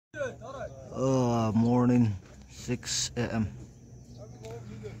morning, 6 a.m.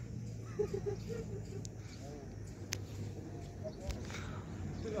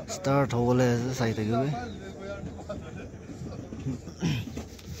 Start hole as a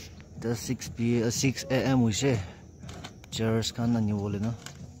the 6 a.m. we say church can and you will know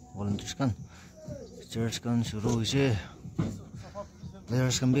volunteers can church can shuru say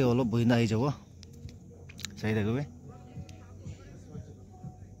players can be all of boy na jawa say the way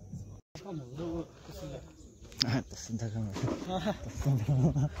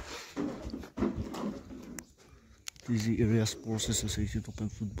Tizu Area Sports Association Open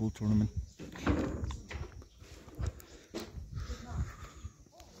Football Tournament.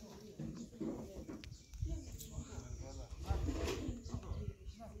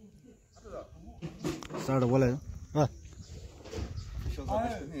 Start wala. Ah.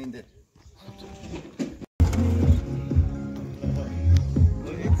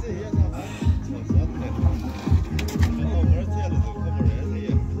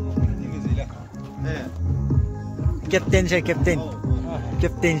 Captain siya, captain.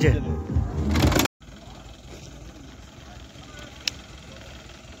 Captain siya.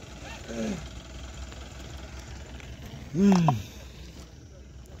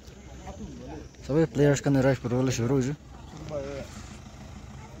 Sabi players kan rush pero wala shuru siya.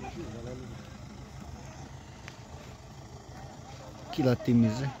 Kila team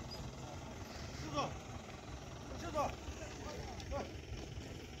is.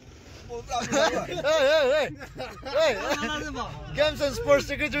 Hey! Games and sports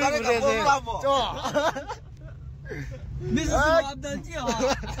secretary.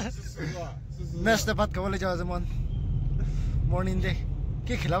 Match dapat ka wala jawa zaman. Morning day.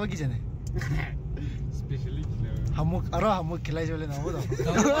 Ke khilawa ki jane? Especially hamuk khilai jole na ho.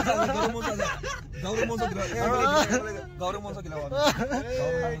 Gaurav khilawa.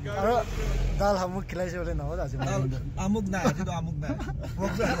 Dal hamuk khilai jole na ho da zaman. Amuk na, aji to amuk na.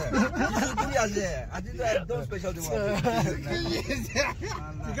 Tizu aje. Aji to ekdom special diwa.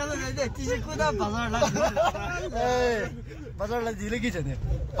 Tikala nahi tizu kuda bazar la. Bazar la dile ki jane?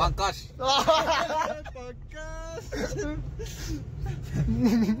 Pankash.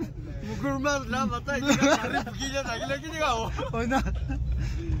 Mukurman la bata तारीफ की जा लगी लगी हो ना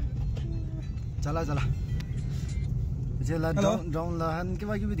चला चला मुझे ला डाउन लाहन के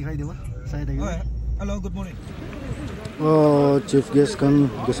बाकी भी दिखाई देगा शायद है hello good morning chief guest kan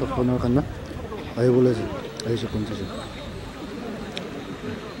guest of honour kan ना आई बोले जी आई से कौन से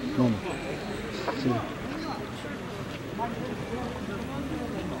no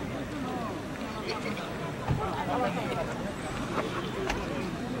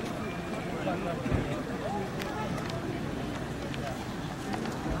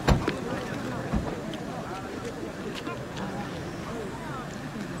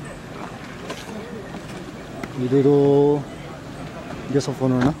이대로 guest of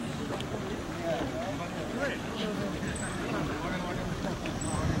honor na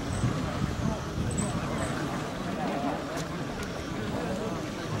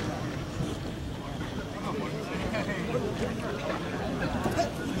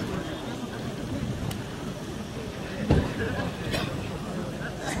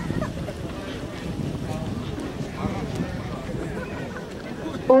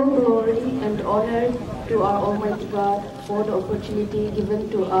All glory and honor to our Almighty God for the opportunity given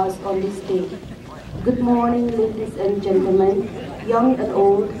to us on this day. Good morning, ladies and gentlemen, young and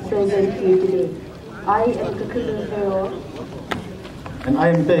old present here today. I am Kakulu Hero. And I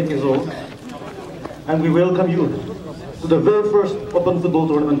am phek, and we welcome you to the very first open football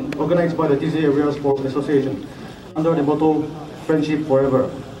tournament organized by the Tizu Area Sports Association under the motto Friendship Forever.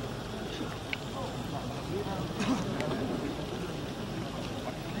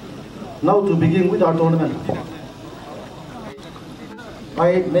 Now to begin with our tournament,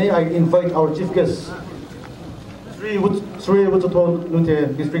 may I invite our chief guest, Sri Wutsuton Lute,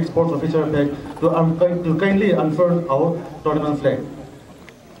 District Sports Officer phek, to kindly unfurl our tournament flag.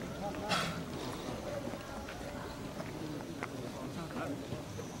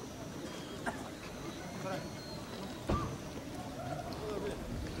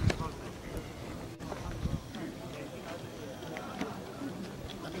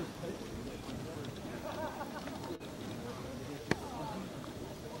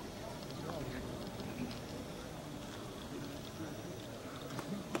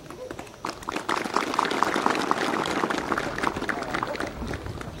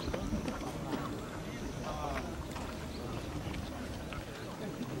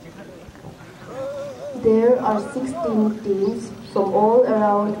 There are 16 teams from all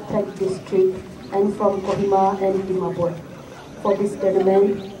around Phek district and from Kohima and Dimapur. For this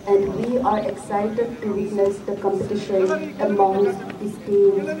tournament, and we are excited to witness the competition amongst these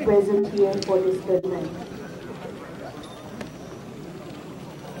teams present here for this tournament.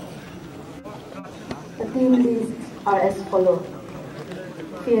 The team lists are as follows: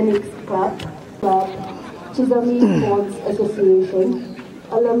 Phoenix Club, Tizu Sports Association,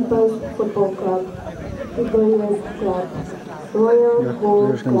 Olympus Football Club, Tizu Club, Royal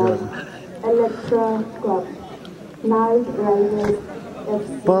Gold Club, Electra Club, Night Riders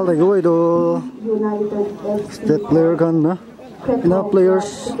FC, United FC, Step player kan na. Ina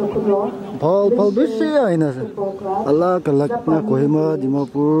players. Ball bisi aina. Allah kalak na Kohima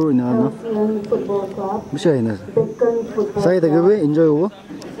Dimapur ina na. Bisi aina. Saya tagawe enjoy wo.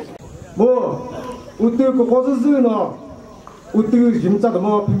 뭐 우뜨 그 고스스노 우뜨 진짜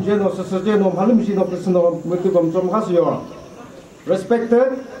뭐 핀제노 스스제노 할림시노 그스노 뭐뜨 좀 하세요.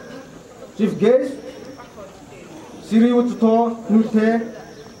 Respected Chief Guest, Siriututo Nute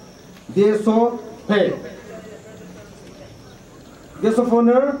Deso Phek. Guest of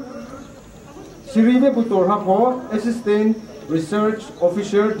Honor, Sirive Butor Hapo, Assistant Research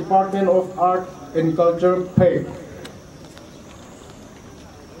Officer, Department of Art and Culture, Phek.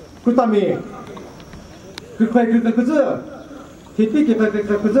 그다음에 그저 티피기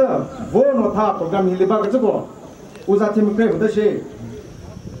그저 보노타 프로그램 힐리바 가지고 우자팀 그래 그것이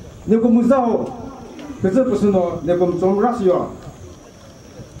내가 무사호 그저 무슨 내가 좀 라시요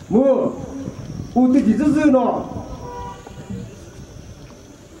뭐 우리 디즈즈노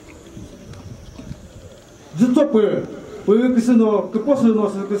주토프 그스노 그 포스노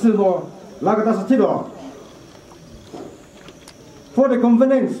그스노 라가다스 티로 for the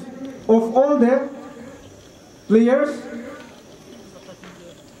convenience of all the players,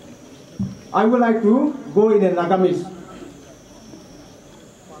 I would like to go in a Nagamis.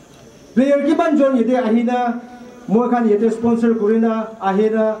 Player kiban jon yede ahina, muakan yede sponsor kurina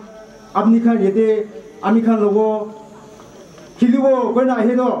ahina, abnikan yede amikan logo, kiliwo kurina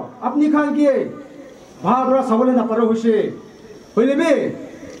ahino, abnikan kiye, bhabra sabole na paro hushe, hoilebe,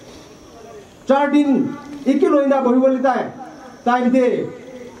 4 दिन ikilo ina bohibolita. Time day,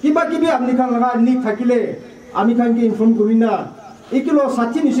 kiba kibi amni kan laga ni thakile, ami kan ki inform kurina, ikilo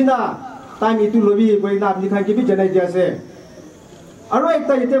sachi nisina, time itu lobi boina amni kan kibi janai jase. Aro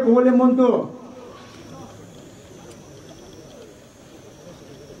ekta ite kole monto,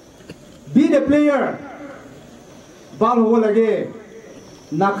 be the player, bal ho lage,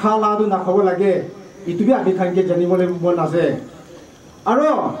 nakhala do nakho lage, itu bi ami kan ki jani mole mon ase.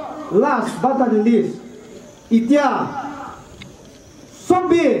 Aro last but not least, itia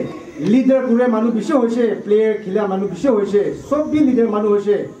सभी leader पूरे मानु विषय होशे player खिला मानु विषय होशे सभी leader मानु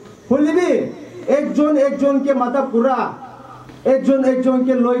होशे होले भी एक जोन के माता पूरा एक जोन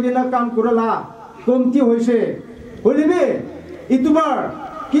के लोई देना काम कुरला कमती होशे होले भी इतुबार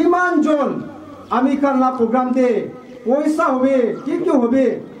किमान जोन आमी खान ला प्रोग्राम दे पैसा होबे क्यों होबे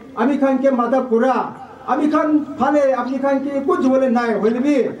आमी खान के माता पूरा आमी खान फाले आमी खान के कुछ बोले नाय होले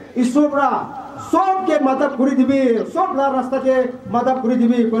भी इसोबरा सब के मदद पूरी दिबी सब ला रास्ता के मदद पूरी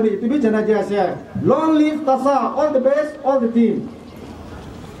दिबी कोनी तू भी जना जैसे लॉन्ग लिव तसा all the best all the team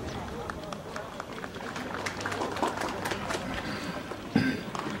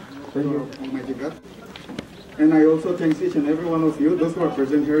Thank you, Almighty God. And I also thank each and every one of you, those who are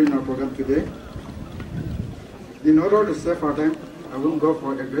present here in our program today. In order to save our time, I won't go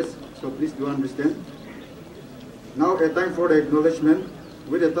for address, so please do understand. Now a time for the acknowledgement.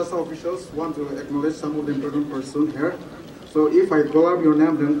 We the TASA officials want to acknowledge some of the important persons here. So if I call out your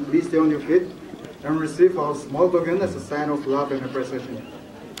name, then please stay on your feet and receive our small token as a sign of love and appreciation.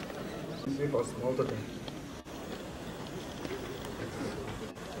 Receive our small token.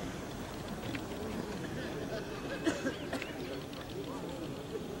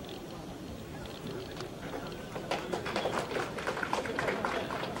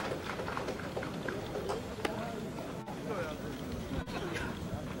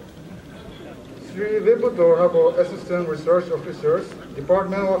 Sri Vibutor Habo, Assistant Research Officers,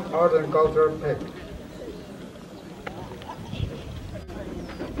 Department of Art and Culture, PEC.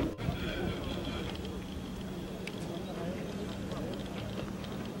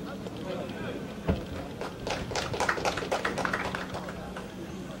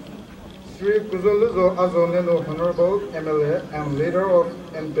 Sri Kuzuluzo Azoneno, Honorable MLA and leader of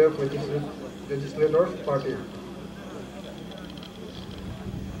NPF Legislators Party.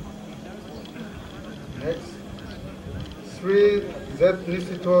 Next, Sri Z.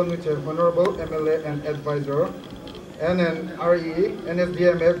 Nisito Nuche, Honorable MLA and Advisor, NNRE,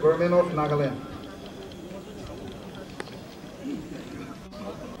 NSDMA, Government of Nagaland.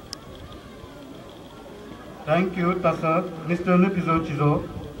 Thank you, Tasa, Mr. Nupizo Chizo,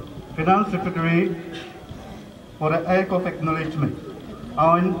 Finance Secretary, for the act of acknowledgement.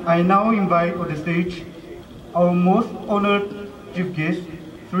 I now invite on the stage our most honored chief guest,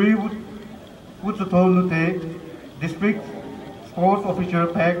 Sri Wutsutonute, District Sports Officer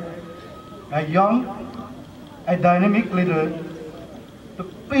phek, a young, a dynamic leader, to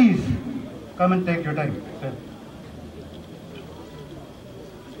please come and take your time, sir.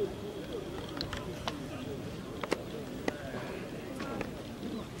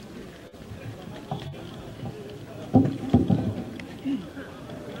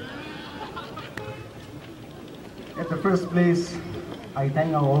 At the first place, I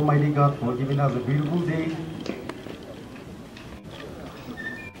thank our Almighty God for giving us a beautiful day.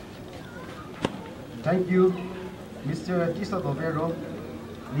 Thank you, Mr. Tizu,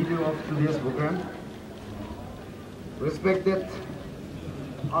 leader of today's program. Respected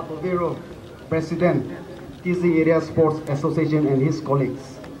Atovero, President, Tizu Area Sports Association and his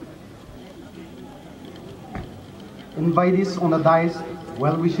colleagues. Invitees on the dais,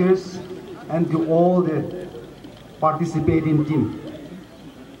 well-wishers, and to all the participating team.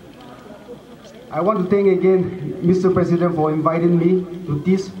 I want to thank again Mr. President for inviting me to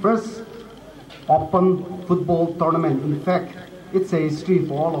this first open football tournament. In fact, it's a history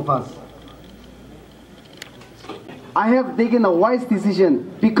for all of us. I have taken a wise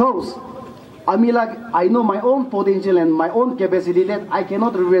decision because I know my own potential and my own capacity that I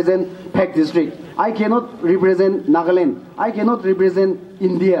cannot represent phek district. I cannot represent Nagaland. I cannot represent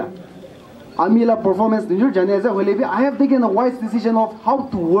India. Performance I have taken a wise decision of how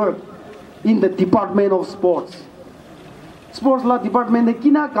to work in the Department of Sports. Sports law department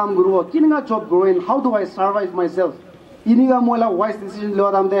kina kam guru, kina job guru, and how do I survive myself? Iniga mola wise decision lo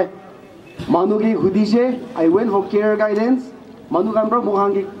damde. Manugi hudishe, I went for career guidance. Manugambra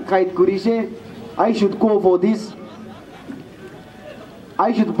muhangi kait kurishe. I should go for this.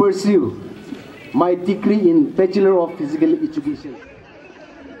 I should pursue my degree in Bachelor of Physical Education.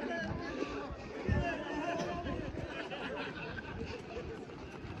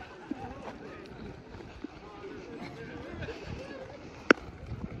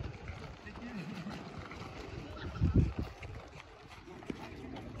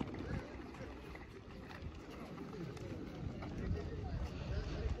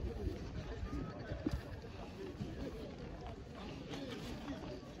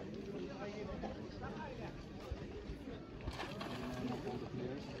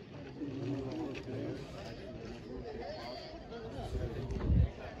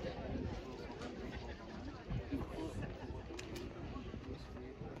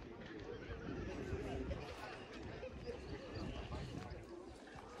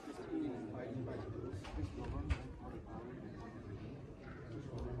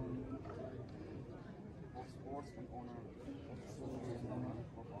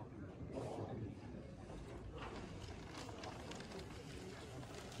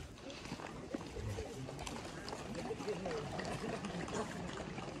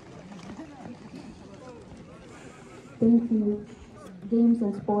 Thank you, Games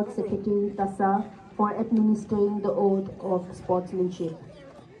and Sports Secretary Tasa, for administering the oath of sportsmanship.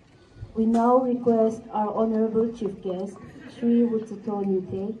 We now request our Honorable Chief Guest, Sri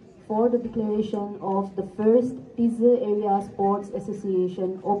Wutsutonute, for the declaration of the first Tizu Area Sports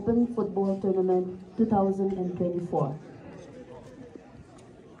Association Open Football Tournament 2024.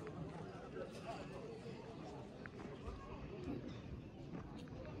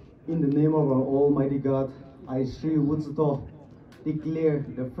 In the name of our Almighty God, I, Sri Wutsuto, declare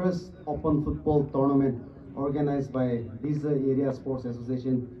the first open football tournament organized by Tizu Area Sports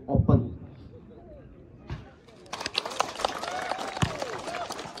Association open.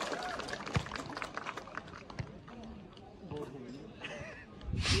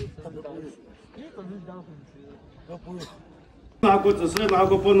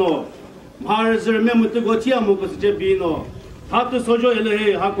 Hatu sojo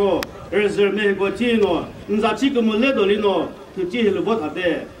ele hako rezerme gotino nzachi ko moledolino tu chihil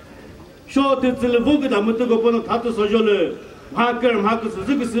botate sho tu tsilbu da mutugo pono hatu sojo le haker haku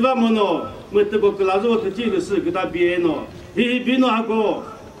suzuki siva mono mutugo klazo tu chihil su gida bieno hi bino hako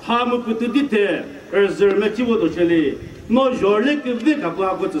hamu putudite rezerme chibo do cheli no jorle ke ve ka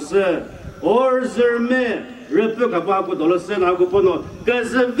hako tse or zerme repe ka hako dolo sen hako pono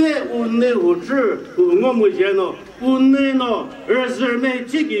gazve unne uchu ngomu jeno Unino, Reserme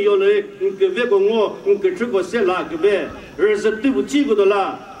Chigi Yole, Unkevegongo, Unketrico Sela, Gebe, Resertivo Chigo de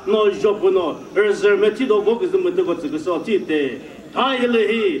la, no Jopono, Resermetido Vocus the Mutico Sotite,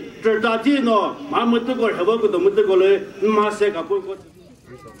 Taile, Tertatino, Mamutico, Havoco the Muticole, Maseka.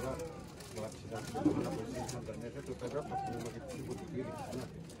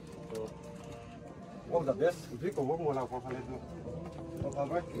 all the best. If you go home, we'll have a little.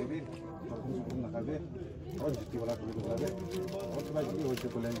 Okay, maybe.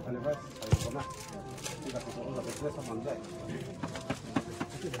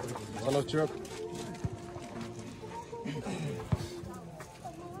 Hello, Chuck.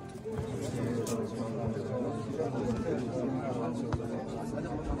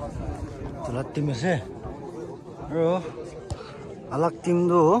 Telat tim ase. Aro alak tim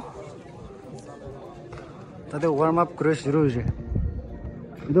do tade warm up kore shuru hoise.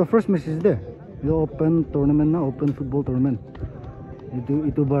 The first match is there. The open tournament na open football tournament.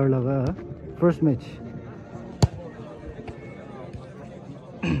 Itu bar laga first match.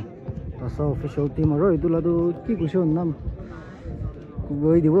 Tasa official team aro itu lado ki kushon nam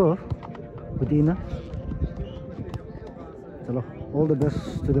goi dibo Putina. Chalo, all the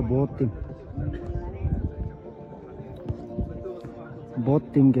best to the both team.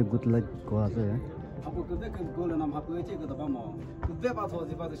 Both team ke good luck ko ase. Aku kerja kerja nam aku aja kerja bamo. Kerja pas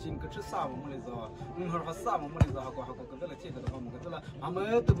waktu pas sih kerja sama mulai zah. Harus sama mulai zah aku kerja lagi kerja bamo kerja lah.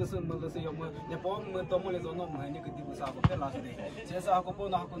 Amat tu betul mulai sih yang Nepal tu mulai zah nom hari ni kerja besar aku kerja lah sini. Jasa aku pun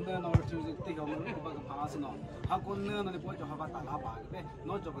aku ni nak urut tiga mulai aku bagai panas no. Aku ni nak pun jauh apa tak apa.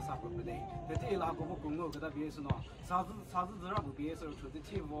 Nak jauh besar aku kerja. Jadi lah aku pun kunggu kerja biasa no. Satu zara aku biasa urut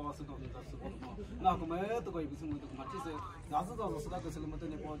tiga was no tak sebab no. Nak aku mah tu kau ibu semua tu macam tu. Jasa tu sudah kesel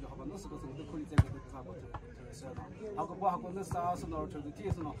macam Nepal jauh apa no sudah tu kulit jaga tu besar aku. Aku buat aku ni sah senor cerita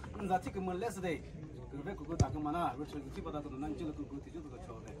tiada senor. Nanti kemudian les deh. Kerja kuku tak kemana. Cerita tiada pada tu nanti lu kuku tiada tu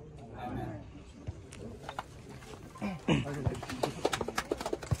kacau deh. Amen.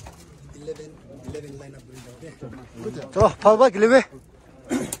 11 lineup beri So,跑吧，给你呗。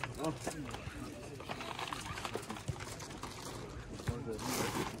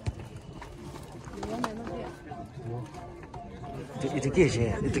itu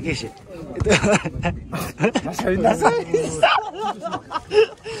kisah.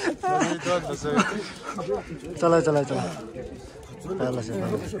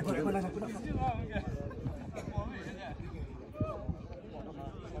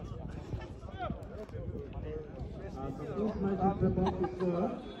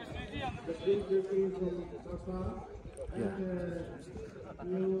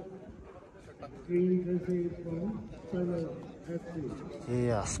 Cala.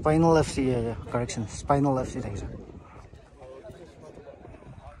 Yeah, Spinal FC, yeah, correction, Spinal FC thanks.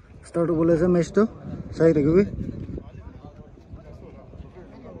 Start to बोले से match तो सही रहेगी.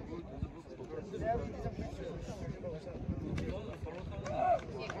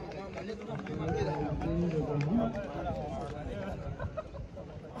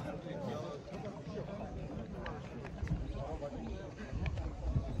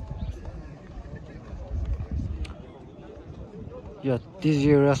 Yeah, this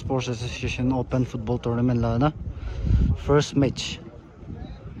year Sports Association Open Football Tournament la na first match.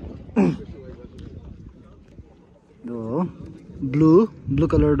 Do blue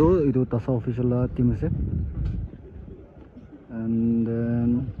color do idu tasa official la team ase, and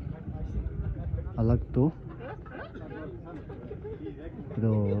then alag to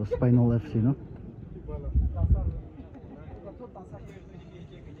the Spinal FC no.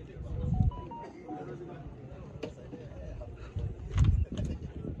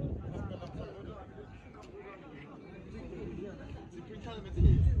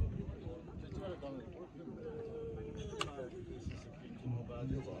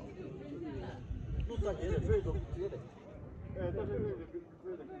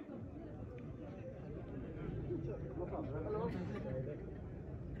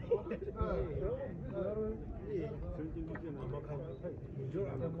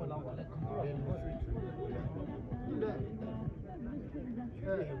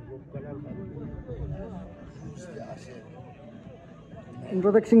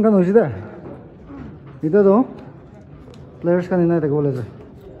 Introduction kan hoisi da. Ida do players kan inai take bole.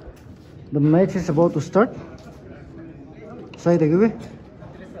 The match is about to start. Sai dekhibe.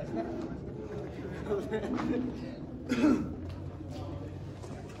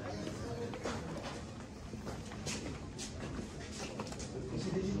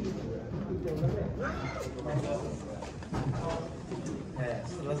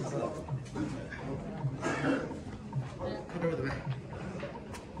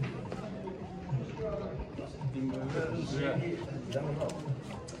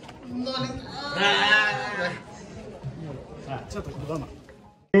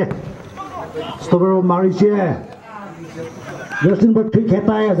 Stopper Marisha. Justin but trick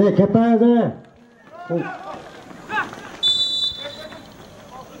kheta hai.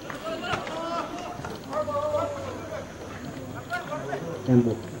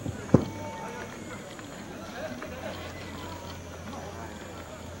 Tempo.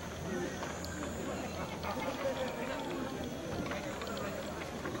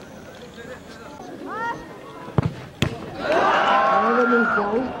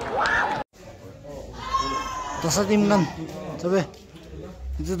 well. Tasa tim kan, sabe?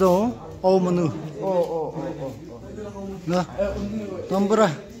 Itu dong, menu. Nah,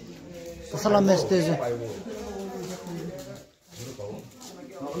 tambah. Tasa message.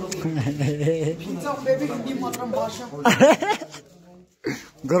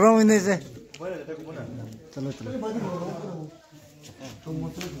 Garam ini sih. Chalo.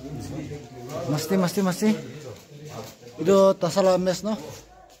 Masti. Itu tasala mes no.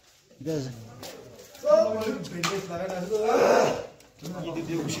 Itu aja.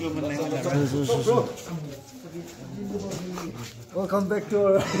 Welcome back to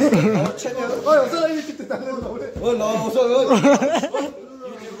our channel.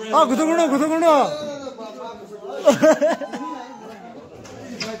 구독구나.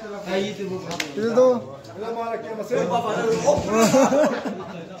 이들도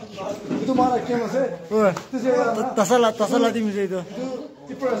itu marah ke mas tasala tim itu ya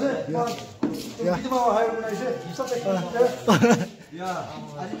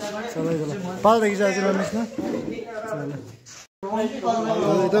salah pal lagi saja mas na itu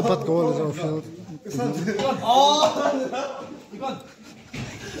dapat gol itu offside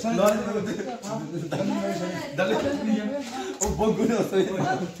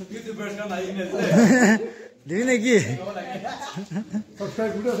Dili lagi.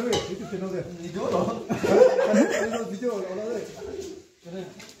 Subscribe video sabi YouTube channel deh. Video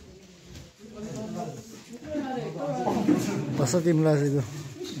Pasal tim lah itu.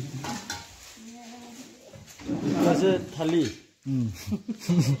 Pasal thali.